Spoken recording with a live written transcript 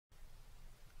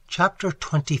Chapter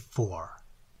 24.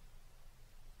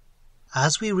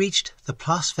 As we reached the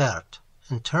Place Verte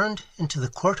and turned into the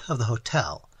court of the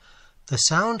hotel, the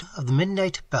sound of the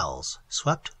midnight bells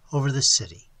swept over the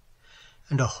city,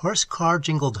 and a horse car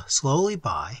jingled slowly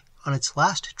by on its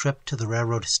last trip to the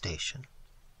railroad station.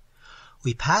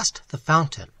 We passed the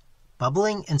fountain,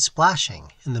 bubbling and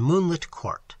splashing in the moonlit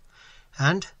court,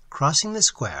 and, crossing the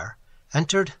square,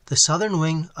 entered the southern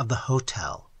wing of the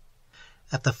hotel.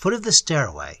 At the foot of the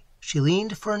stairway, she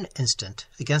leaned for an instant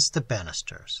against the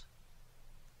banisters.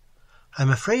 "I'm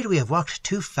afraid we have walked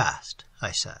too fast,"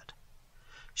 I said.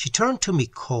 She turned to me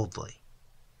coldly.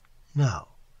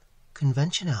 "No,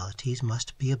 conventionalities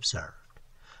must be observed.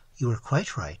 You were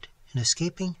quite right in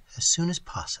escaping as soon as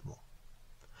possible."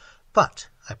 "But,"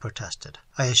 I protested,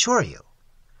 "I assure you—"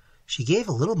 She gave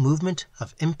a little movement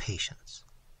of impatience.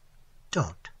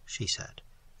 "Don't," she said.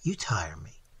 "You tire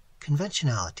me.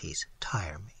 Conventionalities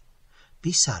tire me.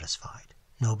 Be satisfied.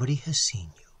 Nobody has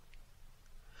seen you."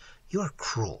 "You are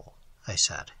cruel," I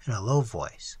said in a low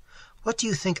voice. "What do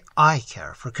you think I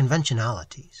care for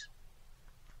conventionalities?"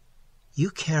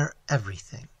 "You care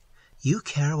everything. You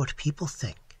care what people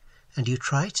think, and you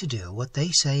try to do what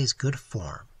they say is good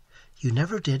form. You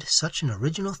never did such an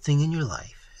original thing in your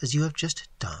life as you have just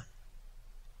done."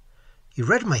 "You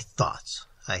read my thoughts,"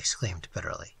 I exclaimed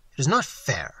bitterly. "It is not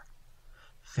fair."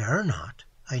 "Fair or not,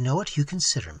 I know what you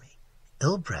consider me.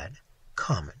 Ill-bred,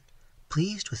 common,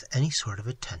 pleased with any sort of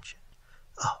attention.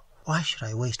 Oh, why should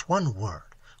I waste one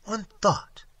word, one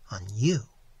thought, on you?"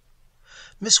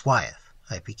 "Miss Wyeth,"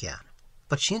 I began,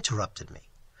 but she interrupted me.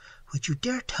 "Would you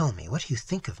dare tell me what you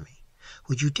think of me?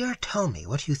 Would you dare tell me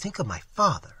what you think of my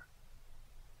father?"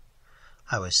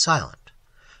 I was silent.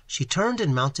 She turned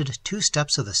and mounted 2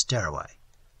 steps of the stairway,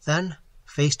 then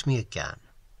faced me again.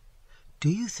 "Do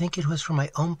you think it was for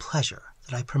my own pleasure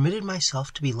that I permitted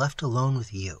myself to be left alone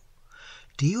with you?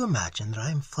 Do you imagine that I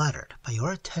am flattered by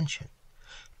your attention?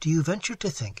 Do you venture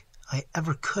to think I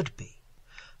ever could be?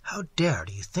 How dare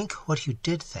you think what you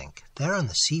did think there on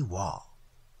the sea wall?"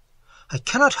 "I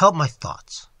cannot help my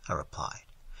thoughts," I replied.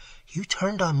 "You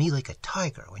turned on me like a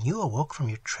tiger when you awoke from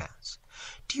your trance.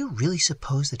 Do you really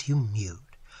suppose that you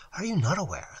mewed? Are you not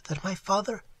aware that my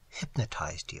father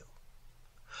hypnotized you?"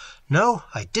 "No,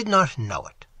 I did not know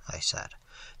it," I said.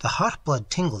 The hot blood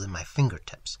tingled in my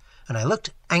fingertips, and I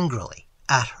looked angrily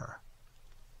at her.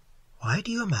 "Why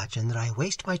do you imagine that I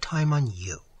waste my time on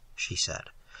you?" she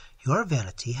said. "Your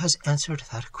vanity has answered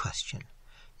that question.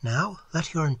 Now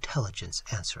let your intelligence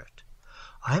answer it.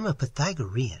 I am a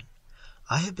Pythagorean.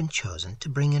 I have been chosen to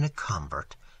bring in a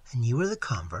convert, and you are the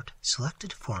convert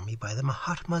selected for me by the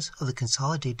Mahatmas of the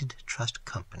Consolidated Trust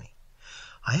Company.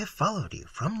 I have followed you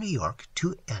from New York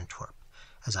to Antwerp,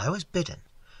 as I was bidden,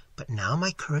 but now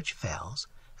my courage fails,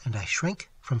 and I shrink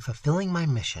from fulfilling my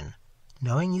mission,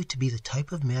 knowing you to be the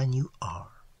type of man you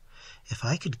are. If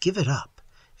I could give it up,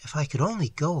 if I could only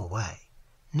go away,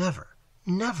 never,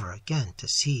 never again to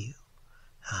see you.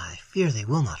 I fear they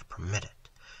will not permit it,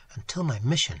 until my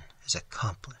mission is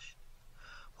accomplished.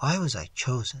 Why was I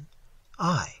chosen?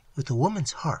 I, with a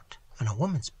woman's heart and a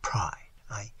woman's pride.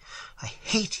 I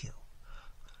hate you."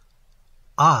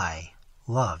 "I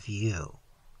love you,"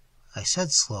 I said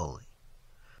slowly.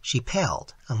 She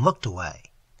paled and looked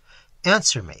away.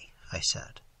 "Answer me," I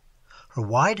said. Her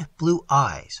wide blue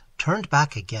eyes turned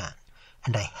back again,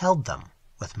 and I held them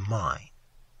with mine.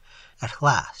 At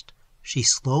last she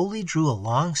slowly drew a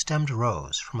long-stemmed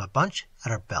rose from a bunch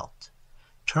at her belt,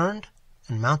 turned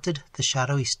and mounted the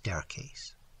shadowy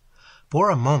staircase. For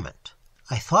a moment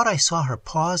I thought I saw her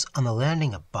pause on the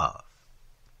landing above,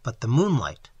 but the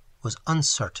moonlight was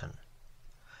uncertain.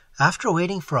 After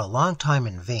waiting for a long time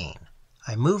in vain,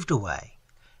 I moved away,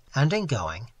 and in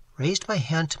going raised my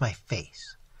hand to my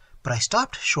face, but I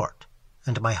stopped short,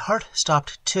 and my heart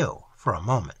stopped too for a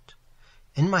moment.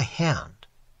 In my hand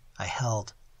I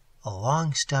held a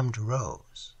long-stemmed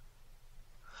rose.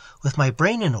 With my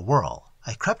brain in a whirl,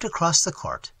 I crept across the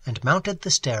court and mounted the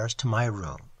stairs to my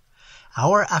room.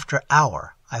 Hour after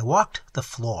hour I walked the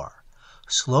floor,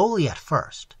 slowly at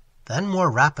first, then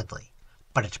more rapidly,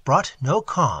 but it brought no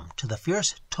calm to the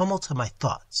fierce tumult of my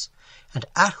thoughts, and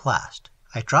at last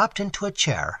I dropped into a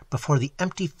chair before the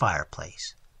empty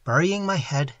fireplace, burying my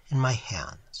head in my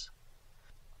hands.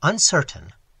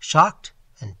 Uncertain, shocked,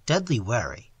 and deadly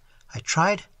weary, I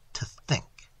tried to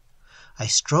think. I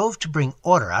strove to bring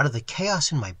order out of the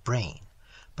chaos in my brain,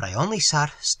 but I only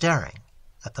sat staring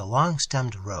at the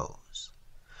long-stemmed rose.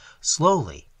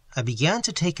 Slowly I began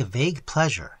to take a vague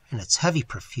pleasure in its heavy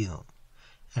perfume,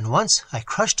 and once I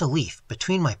crushed a leaf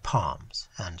between my palms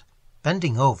and,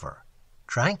 bending over,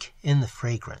 drank in the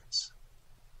fragrance.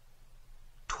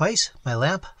 Twice my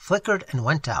lamp flickered and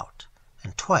went out,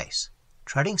 and twice,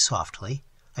 treading softly,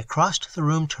 I crossed the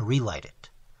room to relight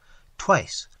it.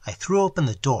 Twice I threw open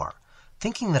the door,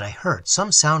 thinking that I heard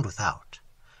some sound without.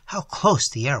 How close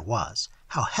the air was!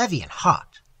 How heavy and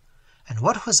hot! And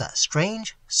what was that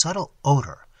strange, subtle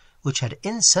odor which had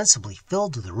insensibly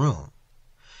filled the room?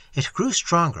 It grew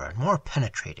stronger and more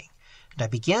penetrating, and I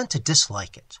began to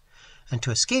dislike it, and to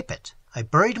escape it I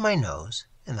buried my nose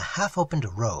in the half-opened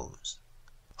rose.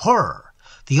 Horror!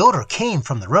 The odor came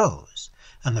from the rose,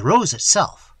 and the rose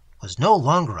itself was no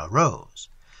longer a rose,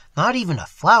 not even a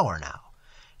flower now.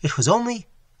 It was only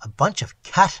a bunch of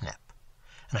catnip,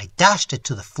 and I dashed it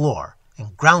to the floor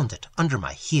and ground it under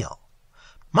my heel.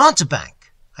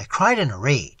 "Mountebank!" I cried in a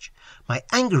rage. My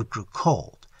anger grew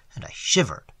cold, and I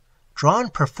shivered,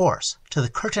 drawn perforce to the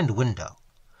curtained window.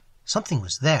 Something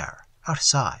was there,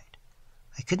 outside.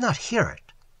 I could not hear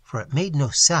it, for it made no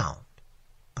sound,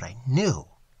 but I knew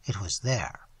it was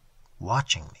there,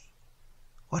 watching me.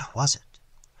 What was it?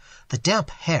 The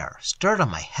damp hair stirred on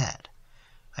my head.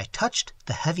 I touched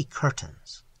the heavy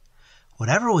curtains.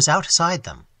 Whatever was outside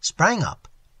them sprang up,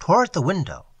 tore at the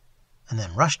window, and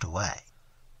then rushed away.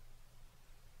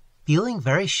 Feeling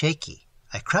very shaky,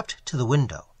 I crept to the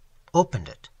window, opened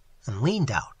it, and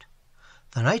leaned out.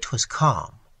 The night was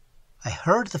calm. I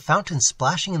heard the fountain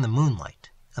splashing in the moonlight,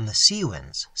 and the sea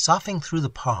winds soughing through the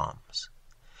palms.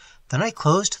 Then I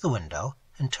closed the window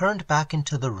and turned back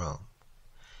into the room.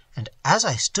 And as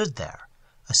I stood there,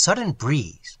 a sudden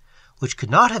breeze, which could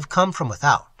not have come from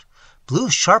without, blew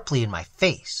sharply in my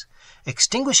face,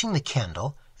 extinguishing the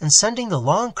candle and sending the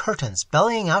long curtains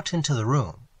bellying out into the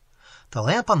room. The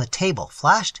lamp on the table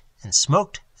flashed and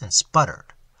smoked and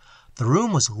sputtered. The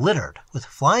room was littered with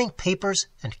flying papers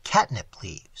and catnip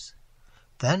leaves.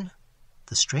 Then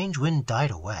the strange wind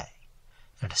died away,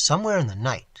 and somewhere in the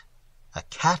night a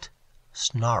cat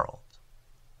snarled.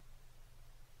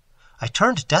 I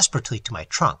turned desperately to my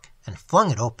trunk and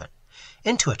flung it open.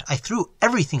 Into it I threw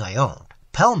everything I owned,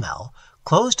 pell-mell,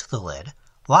 closed the lid,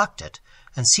 locked it,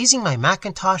 and seizing my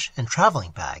mackintosh and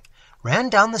traveling bag, ran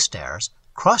down the stairs,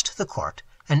 crossed the court,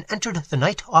 and entered the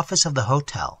night office of the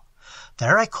hotel.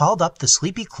 There I called up the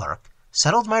sleepy clerk,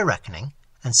 settled my reckoning,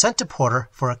 and sent a porter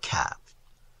for a cab.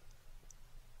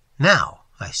 "Now,"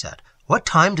 I said, "what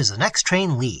time does the next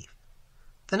train leave?"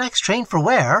 "The next train for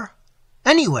where?"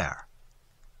 "Anywhere."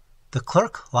 The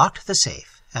clerk locked the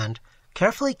safe, and,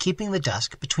 carefully keeping the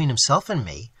desk between himself and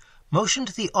me, motioned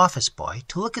the office boy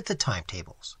to look at the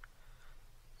timetables.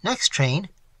 "Next train,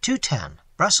 2:10,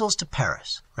 Brussels to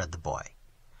Paris," read the boy.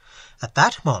 At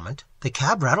that moment the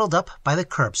cab rattled up by the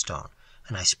curbstone,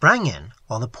 and I sprang in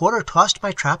while the porter tossed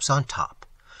my traps on top.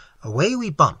 Away we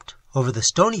bumped over the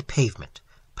stony pavement,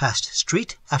 past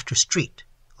street after street,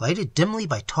 lighted dimly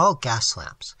by tall gas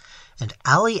lamps, and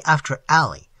alley after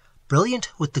alley,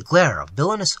 brilliant with the glare of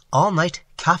villainous all-night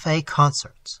café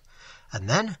concerts. And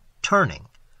then, turning,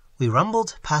 we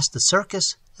rumbled past the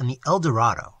Circus and the El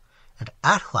Dorado, and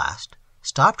at last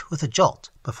stopped with a jolt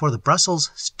before the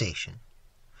Brussels station.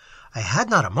 I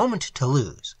had not a moment to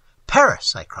lose.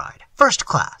 "Paris!" I cried. "First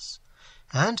class!"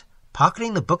 And,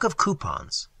 pocketing the book of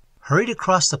coupons, hurried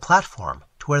across the platform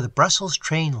to where the Brussels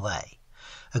train lay.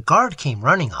 A guard came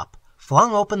running up,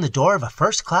 flung open the door of a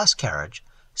first-class carriage,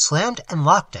 slammed and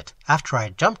locked it after I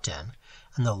had jumped in,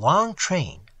 and the long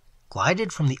train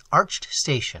glided from the arched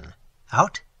station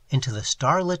out into the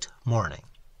starlit morning.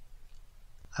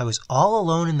 I was all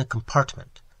alone in the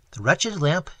compartment. The wretched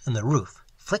lamp in the roof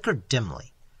flickered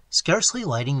dimly, scarcely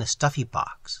lighting the stuffy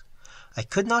box. I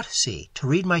could not see to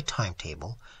read my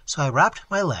timetable, so I wrapped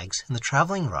my legs in the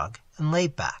traveling rug and lay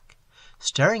back,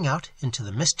 staring out into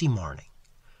the misty morning.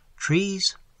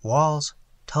 Trees, walls,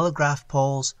 telegraph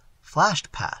poles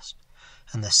flashed past,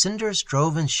 and the cinders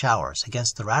drove in showers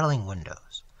against the rattling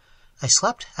windows. I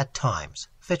slept at times,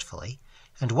 fitfully,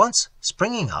 and once,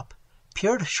 springing up,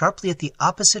 peered sharply at the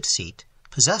opposite seat,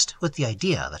 possessed with the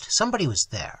idea that somebody was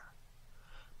there.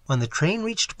 When the train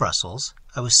reached Brussels,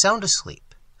 I was sound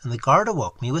asleep, and the guard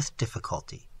awoke me with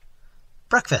difficulty.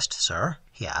 "Breakfast, sir?"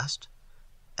 he asked.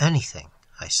 "Anything,"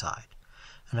 I sighed,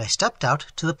 and I stepped out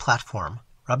to the platform,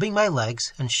 rubbing my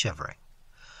legs and shivering.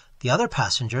 The other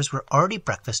passengers were already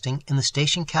breakfasting in the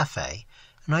station café,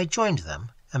 and I joined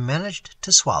them and managed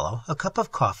to swallow a cup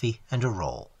of coffee and a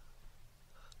roll.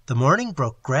 The morning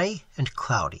broke gray and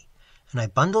cloudy, and I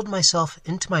bundled myself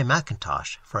into my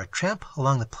mackintosh for a tramp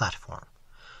along the platform.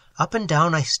 Up and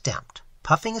down I stamped,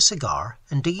 puffing a cigar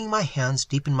and digging my hands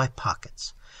deep in my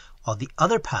pockets, while the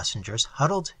other passengers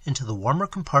huddled into the warmer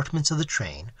compartments of the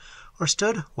train or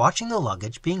stood watching the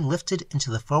luggage being lifted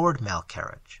into the forward mail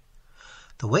carriage.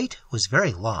 The wait was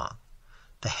very long.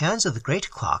 The hands of the great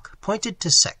clock pointed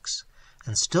to 6,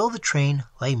 and still the train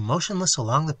lay motionless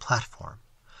along the platform.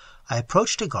 I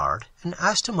approached a guard and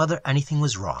asked him whether anything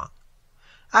was wrong.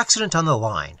 "Accident on the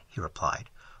line," he replied.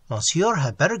 "Monsieur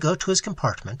had better go to his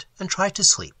compartment and try to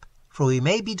sleep, for we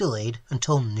may be delayed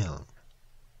until noon."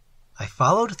 I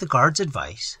followed the guard's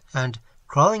advice, and,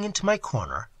 crawling into my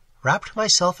corner, wrapped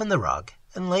myself in the rug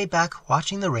and lay back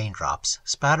watching the raindrops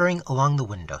spattering along the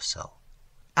window-sill.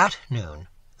 At noon,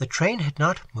 the train had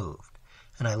not moved,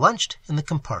 and I lunched in the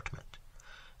compartment.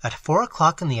 At 4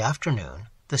 o'clock in the afternoon,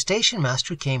 the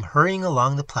station-master came hurrying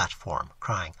along the platform,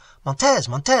 crying, "Montez,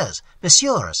 Montez,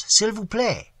 messieurs, s'il vous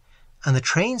plaît," and the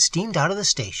train steamed out of the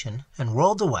station and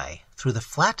rolled away through the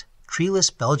flat, treeless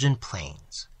Belgian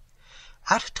plains.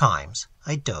 At times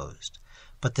I dozed,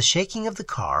 but the shaking of the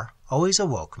car always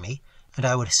awoke me, and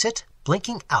I would sit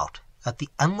blinking out at the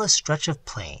endless stretch of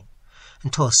plain,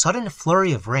 until a sudden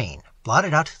flurry of rain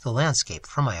blotted out the landscape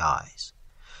from my eyes.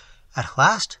 At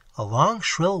last a long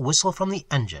shrill whistle from the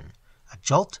engine, a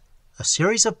jolt, a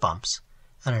series of bumps,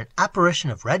 and an apparition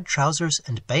of red trousers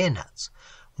and bayonets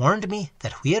warned me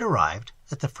that we had arrived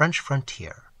at the French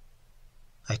frontier.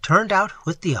 I turned out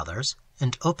with the others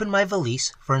and opened my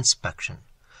valise for inspection,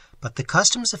 but the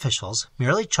customs officials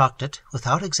merely chalked it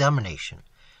without examination,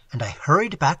 and I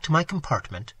hurried back to my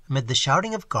compartment amid the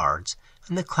shouting of guards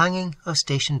and the clanging of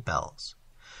station bells.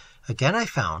 Again I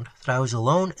found that I was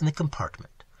alone in the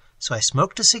compartment, so I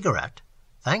smoked a cigarette,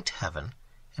 thanked heaven,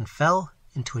 and fell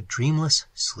into a dreamless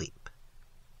sleep.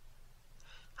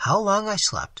 How long I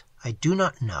slept I do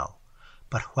not know,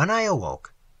 but when I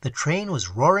awoke, the train was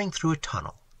roaring through a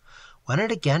tunnel. When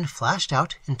it again flashed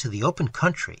out into the open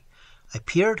country, I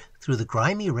peered through the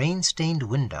grimy rain-stained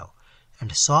window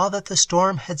and saw that the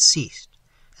storm had ceased,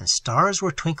 and stars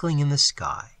were twinkling in the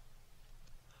sky.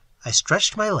 I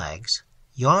stretched my legs,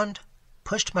 yawned,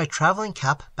 pushed my traveling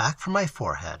cap back from my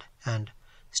forehead, and,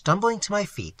 stumbling to my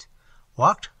feet,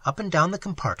 walked up and down the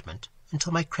compartment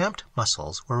until my cramped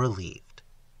muscles were relieved.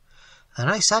 Then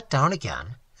I sat down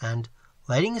again, and,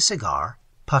 lighting a cigar,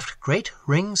 puffed great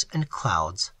rings and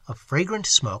clouds of fragrant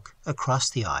smoke across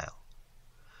the aisle.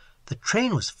 The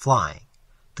train was flying,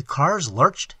 the cars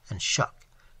lurched and shook,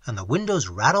 and the windows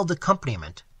rattled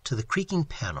accompaniment to the creaking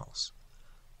panels.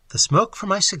 The smoke from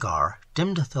my cigar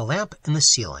dimmed the lamp in the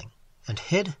ceiling and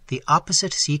hid the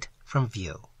opposite seat from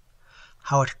view.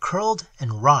 How it curled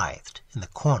and writhed in the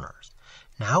corners,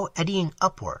 now eddying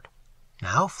upward,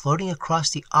 now floating across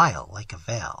the aisle like a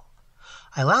veil.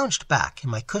 I lounged back in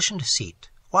my cushioned seat,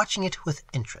 watching it with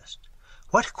interest.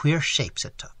 What queer shapes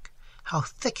it took! How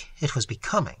thick it was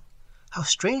becoming! How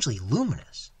strangely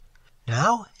luminous!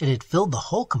 Now it had filled the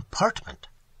whole compartment,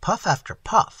 puff after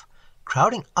puff,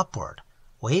 crowding upward,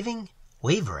 waving,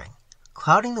 wavering,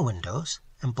 clouding the windows,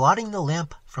 and blotting the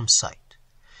lamp from sight.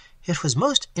 It was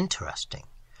most interesting.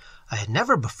 I had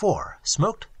never before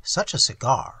smoked such a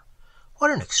cigar.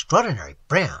 What an extraordinary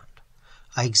brand!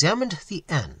 I examined the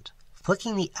end,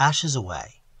 flicking the ashes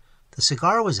away. The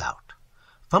cigar was out.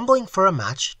 Fumbling for a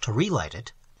match to relight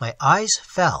it, my eyes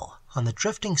fell on the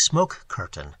drifting smoke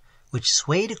curtain which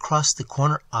swayed across the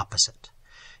corner opposite.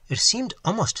 It seemed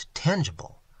almost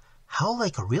tangible. How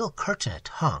like a real curtain it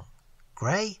hung,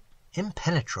 gray,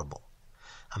 impenetrable.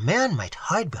 A man might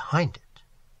hide behind it.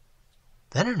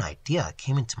 Then an idea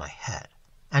came into my head,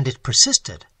 and it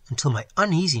persisted until my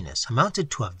uneasiness amounted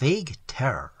to a vague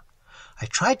terror. I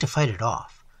tried to fight it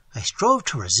off. I strove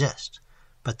to resist,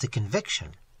 but the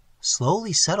conviction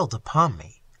slowly settled upon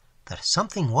me that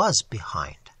something was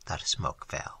behind that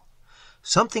smoke veil,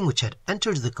 something which had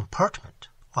entered the compartment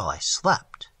while I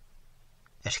slept.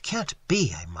 "It can't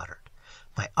be," I muttered,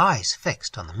 my eyes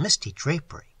fixed on the misty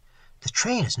drapery. "The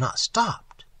train has not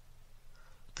stopped."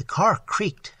 The car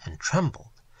creaked and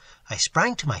trembled. I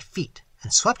sprang to my feet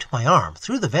and swept my arm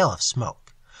through the veil of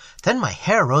smoke. Then my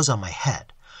hair rose on my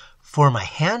head, for my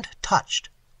hand touched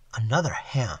another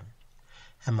hand,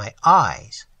 and my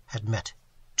eyes had met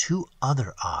two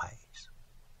other eyes.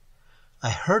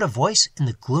 I heard a voice in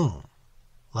the gloom,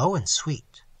 low and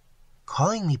sweet,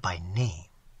 calling me by name.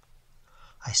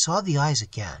 I saw the eyes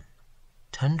again,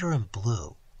 tender and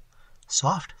blue.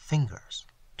 Soft fingers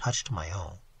touched my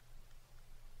own.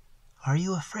 "Are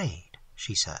you afraid?"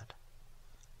 she said.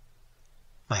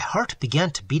 My heart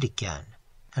began to beat again,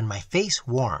 and my face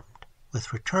warmed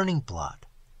with returning blood.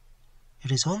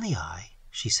 "It is only I,"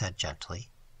 she said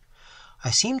gently.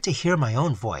 I seemed to hear my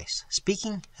own voice,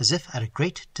 speaking as if at a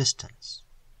great distance.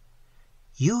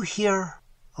 "You here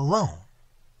alone?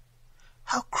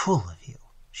 How cruel of you,"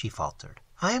 she faltered.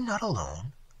 "I am not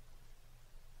alone."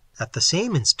 At the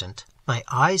same instant my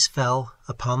eyes fell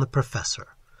upon the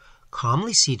professor,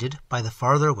 calmly seated by the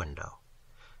farther window.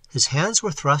 His hands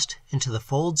were thrust into the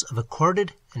folds of a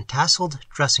corded and tasseled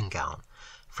dressing gown,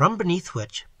 from beneath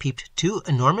which peeped 2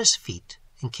 enormous feet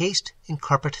encased in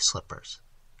carpet slippers.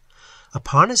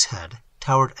 Upon his head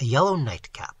towered a yellow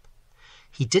nightcap.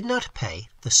 He did not pay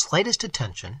the slightest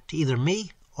attention to either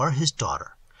me or his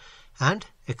daughter, and,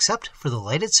 except for the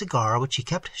lighted cigar which he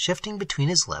kept shifting between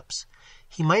his lips,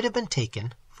 he might have been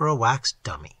taken for a wax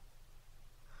dummy.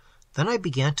 Then I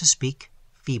began to speak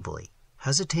feebly,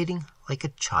 hesitating like a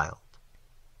child.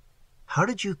 "How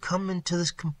did you come into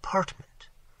this compartment?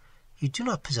 You do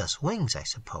not possess wings, I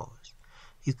suppose.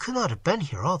 You could not have been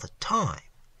here all the time.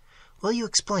 Will you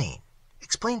explain?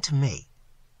 Explain to me.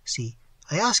 See,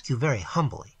 I ask you very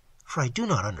humbly, for I do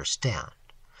not understand.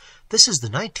 This is the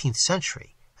 19th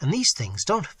century, and these things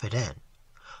don't fit in.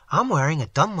 I'm wearing a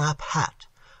Dunlap hat.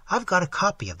 I've got a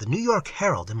copy of the New York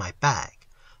Herald in my bag.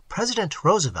 President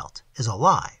Roosevelt is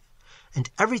alive, and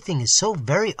everything is so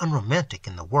very unromantic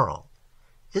in the world.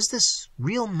 Is this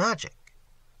real magic?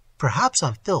 Perhaps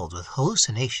I'm filled with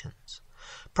hallucinations.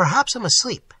 Perhaps I'm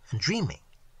asleep and dreaming.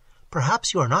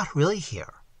 Perhaps you are not really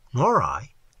here, nor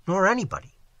I, nor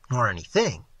anybody, nor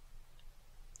anything."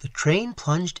 The train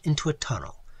plunged into a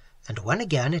tunnel, and when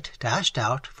again it dashed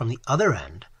out from the other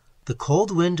end, the cold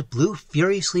wind blew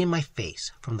furiously in my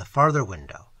face from the farther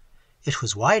window. It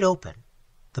was wide open.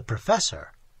 The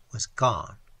professor was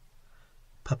gone.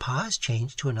 "Papa has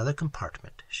changed to another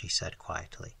compartment," she said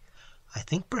quietly. "I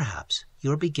think perhaps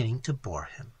you are beginning to bore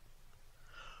him."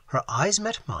 Her eyes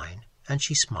met mine, and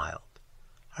she smiled.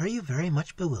 "Are you very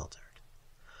much bewildered?"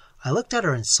 I looked at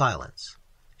her in silence.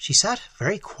 She sat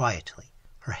very quietly,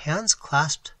 her hands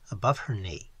clasped above her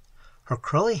knee, her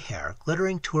curly hair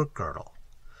glittering to her girdle.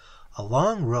 A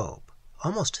long robe,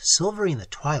 almost silvery in the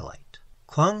twilight,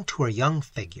 clung to her young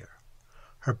figure.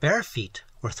 Her bare feet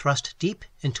were thrust deep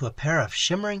into a pair of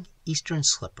shimmering Eastern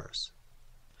slippers.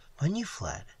 "When you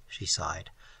fled," she sighed,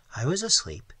 "I was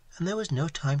asleep, and there was no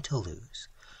time to lose.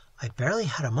 I barely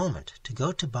had a moment to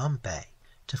go to Bombay,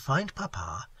 to find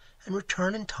Papa, and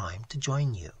return in time to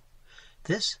join you.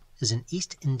 This is an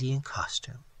East Indian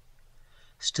costume."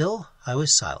 Still I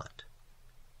was silent.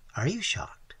 "Are you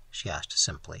shocked?" she asked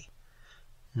simply.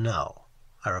 "No,"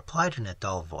 I replied in a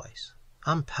dull voice.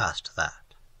 "I'm past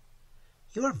that."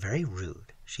 "You are very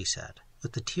rude," she said,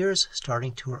 with the tears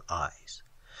starting to her eyes.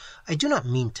 "I do not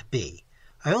mean to be.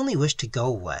 I only wish to go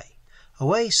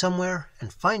away somewhere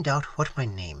and find out what my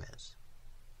name is."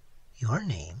 "Your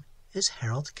name is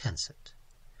Harold Kensett."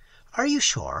 "Are you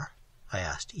sure?" I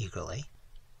asked eagerly.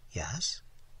 "Yes.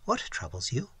 What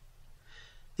troubles you?"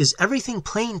 "Is everything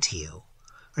plain to you?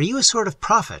 Are you a sort of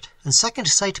prophet and second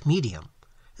sight medium?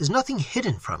 Is nothing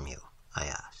hidden from you?" I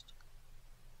asked.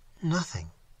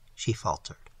 "Nothing," she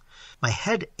faltered. My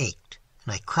head ached,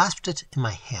 and I clasped it in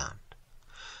my hand.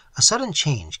 A sudden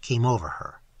change came over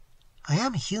her. "I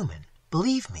am human,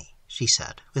 believe me," she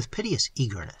said, with piteous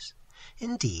eagerness.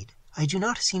 "Indeed, I do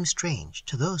not seem strange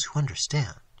to those who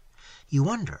understand. You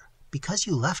wonder, because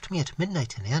you left me at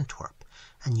midnight in Antwerp,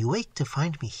 and you wake to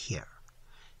find me here.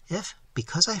 If,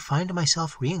 because I find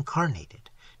myself reincarnated,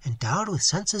 endowed with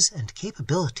senses and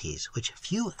capabilities which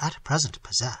few at present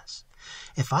possess,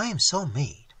 if I am so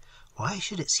made, why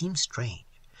should it seem strange?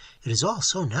 It is all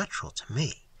so natural to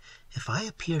me. If I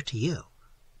appear to you—"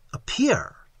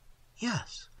 "Appear?"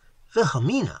 "Yes."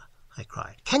 "Wilhelmina," I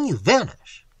cried, "can you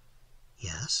vanish?"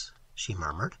 "Yes," she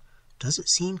murmured. "Does it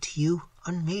seem to you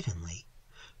unmaidenly?"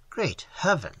 "Great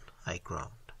heaven!" I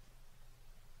groaned.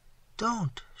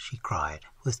 "Don't," she cried,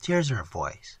 with tears in her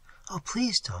voice. "Oh,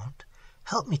 please don't.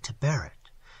 Help me to bear it.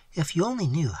 If you only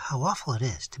knew how awful it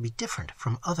is to be different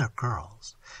from other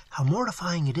girls, how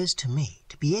mortifying it is to me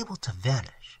to be able to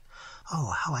vanish.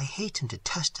 Oh, how I hate and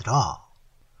detest it all."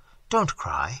 "Don't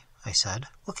cry," I said,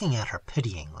 looking at her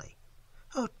pityingly.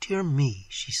 "Oh, dear me,"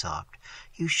 she sobbed.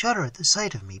 "You shudder at the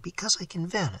sight of me because I can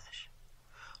vanish."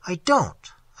 "I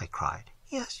don't," I cried.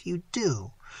 "Yes, you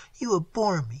do. You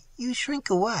abhor me. You shrink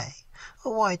away.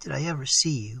 Oh, why did I ever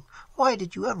see you? Why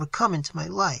did you ever come into my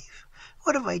life?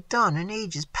 What have I done in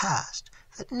ages past,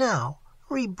 that now,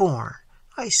 reborn,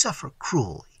 I suffer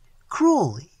cruelly,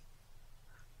 cruelly?"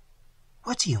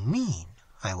 "What do you mean?"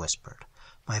 I whispered.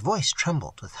 My voice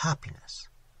trembled with happiness.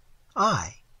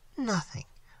 "I? Nothing.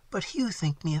 But you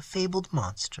think me a fabled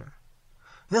monster."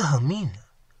 "Wilhelmina,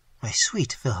 my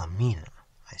sweet Wilhelmina,"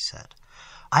 I said,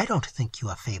 "I don't think you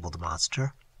a fabled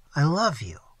monster. I love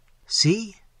you.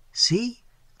 See,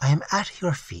 I am at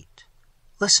your feet.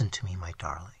 Listen to me, my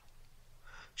darling."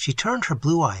 She turned her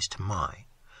blue eyes to mine.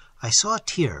 I saw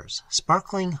tears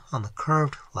sparkling on the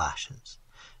curved lashes.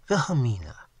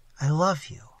 "Wilhelmina, I love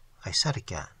you," I said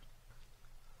again.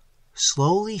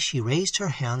 Slowly she raised her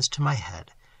hands to my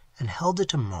head and held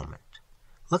it a moment,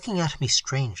 looking at me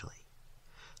strangely.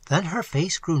 Then her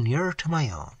face grew nearer to my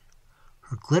own.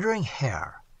 Her glittering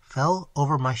hair fell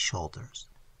over my shoulders.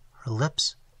 Her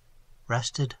lips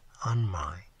rested on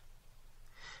mine.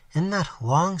 In that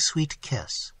long, sweet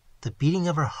kiss, the beating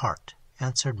of her heart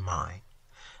answered mine,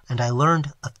 and I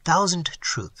learned 1,000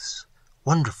 truths,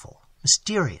 wonderful,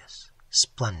 mysterious,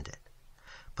 splendid.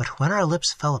 But when our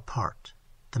lips fell apart,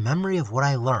 the memory of what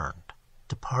I learned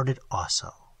departed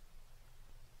also.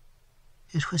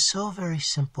 "It was so very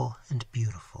simple and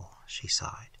beautiful," she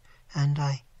sighed, "and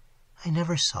I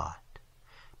never saw it.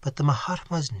 But the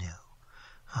Mahatmas knew.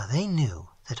 They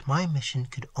knew that my mission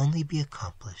could only be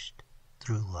accomplished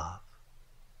through love."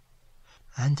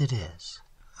 "And it is,"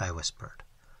 I whispered,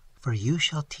 "for you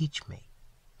shall teach me,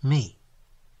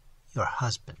 your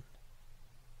husband.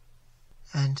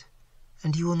 And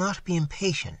you will not be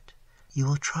impatient. You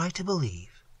will try to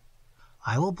believe.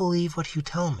 I will believe what you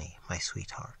tell me, my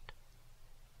sweetheart.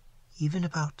 Even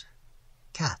about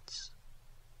cats."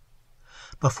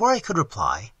 Before I could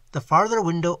reply, the farther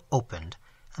window opened,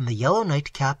 and the yellow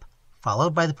nightcap,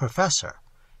 followed by the professor,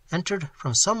 entered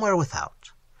from somewhere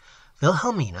without.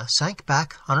 Wilhelmina sank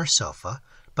back on her sofa,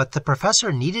 but the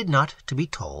professor needed not to be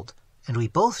told, and we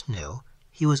both knew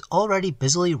he was already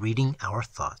busily reading our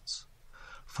thoughts.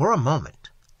 For a moment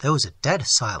there was a dead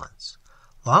silence,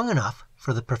 long enough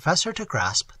for the professor to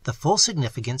grasp the full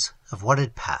significance of what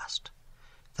had passed.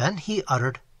 Then he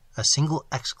uttered a single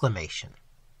exclamation.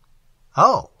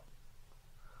 "Oh!"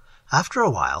 After a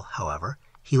while, however,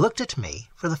 he looked at me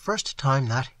for the first time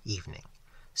that evening,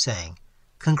 saying,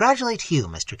 "Congratulate you,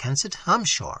 Mr. Kensett, I'm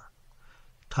sure,"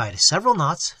 tied several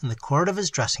knots in the cord of his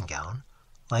dressing gown,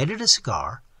 lighted a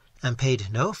cigar, and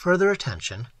paid no further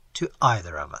attention to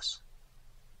either of us.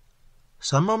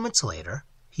 Some moments later,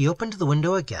 he opened the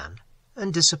window again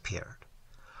and disappeared.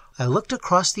 I looked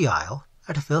across the aisle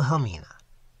at Wilhelmina.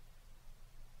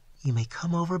 "You may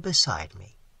come over beside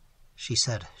me," she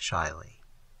said shyly.